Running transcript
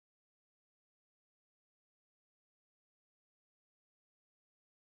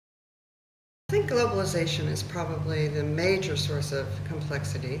I think globalization is probably the major source of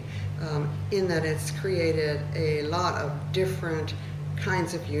complexity in that it's created a lot of different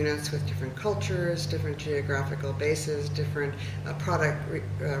kinds of units with different cultures, different geographical bases, different product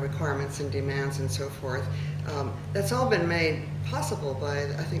requirements and demands and so forth. That's all been made possible by,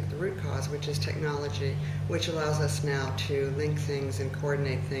 I think, the root cause, which is technology, which allows us now to link things and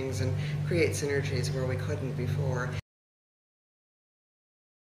coordinate things and create synergies where we couldn't before.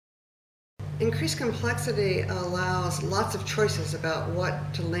 Increased complexity allows lots of choices about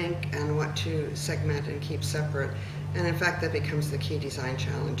what to link and what to segment and keep separate. And in fact, that becomes the key design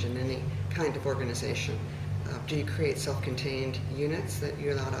challenge in any kind of organization. Do you create self-contained units that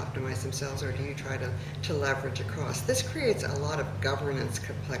you allow to optimize themselves, or do you try to leverage across? This creates a lot of governance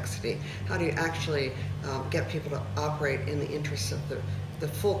complexity. How do you actually get people to operate in the interests of the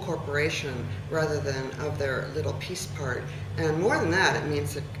full corporation rather than of their little piece part? And more than that, it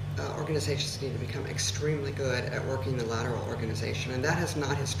means that organizations need to become extremely good at working the lateral organization, and that has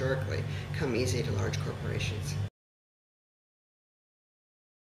not historically come easy to large corporations.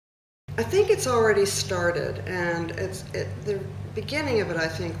 I think it's already started, and the beginning of it, I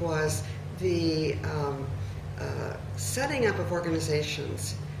think, was the setting up of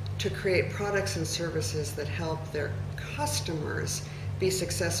organizations to create products and services that help their customers be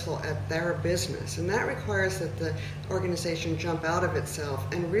successful at their business. And that requires that the organization jump out of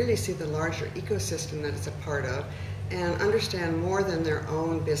itself and really see the larger ecosystem that it's a part of and understand more than their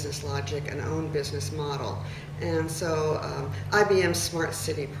own business logic and own business model. And so IBM's Smart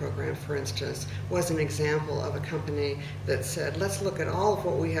City program, for instance, was an example of a company that said, let's look at all of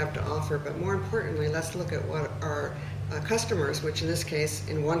what we have to offer, but more importantly, let's look at what our customers, which in this case,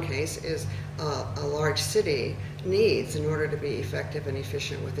 in one case, is a large city, needs in order to be effective and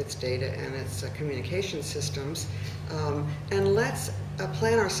efficient with its data and its communication systems. And let's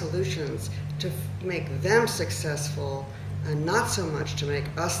plan our solutions to make them successful and not so much to make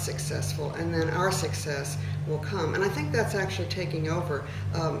us successful, and then our success will come. And I think that's actually taking over.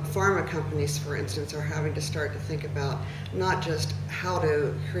 Pharma companies, for instance, are having to start to think about not just how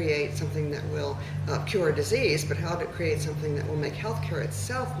to create something that will cure disease, but how to create something that will make healthcare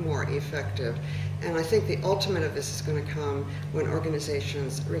itself more effective. And I think the ultimate of this is going to come when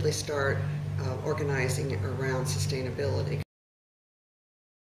organizations really start organizing around sustainability.